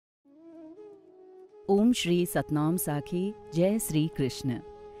Om Shri Satnam Sakshi, Jai Shri Krishna.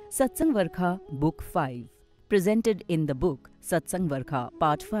 Satsang Varkha, Book 5. Presented in the book Satsang Varkha,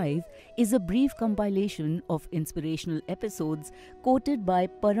 Part 5 is a brief compilation of inspirational episodes quoted by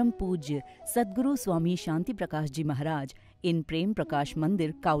Param Pujya Sadguru Swami Shanti Prakash Ji Maharaj in Prem Prakash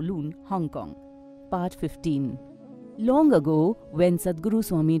Mandir, Kowloon, Hong Kong. Part 15. Long ago, when Sadguru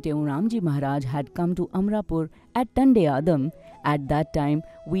Swami Teuramji Maharaj had come to Amrapur at Tande Adam, at that time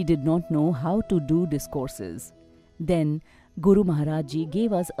we did not know how to do discourses. Then Guru Maharaj Ji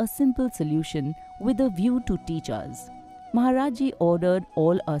gave us a simple solution with a view to teach us. Maharaj Ji ordered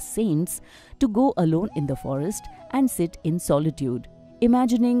all us saints to go alone in the forest and sit in solitude,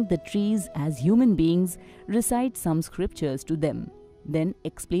 imagining the trees as human beings, recite some scriptures to them, then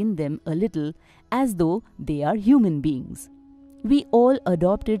explain them a little as though they are human beings. We all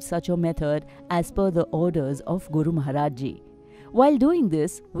adopted such a method as per the orders of Guru Maharaj Ji. While doing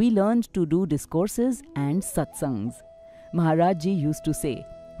this, we learned to do discourses and satsangs. Maharaj Ji used to say,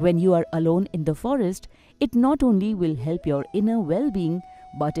 when you are alone in the forest, it not only will help your inner well-being,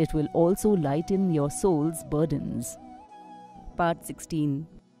 but it will also lighten your soul's burdens. Part 16.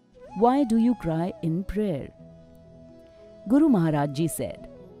 Why do you cry in prayer? Guru Maharaj Ji said,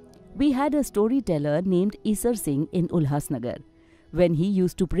 we had a storyteller named Isar Singh in Ulhasnagar. When he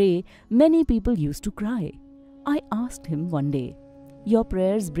used to pray, many people used to cry. I asked him one day, your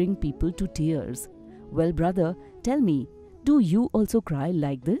prayers bring people to tears. Well, brother, tell me, do you also cry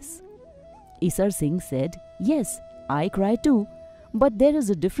like this? Isar Singh said, yes, I cry too. But there is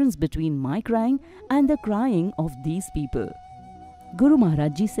a difference between my crying and the crying of these people. Guru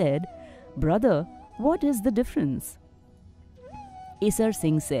Maharaj Ji said, brother, what is the difference? Isar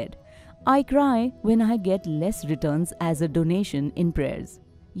Singh said, I cry when I get less returns as a donation in prayers.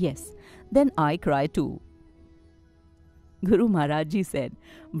 Yes, then I cry too. Guru Maharaj Ji said,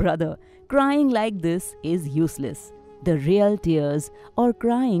 brother, crying like this is useless. The real tears or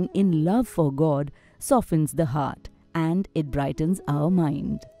crying in love for God softens the heart and it brightens our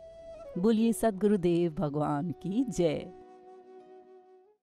mind. Boliye Sadgurudev Bhagwan ki Jai.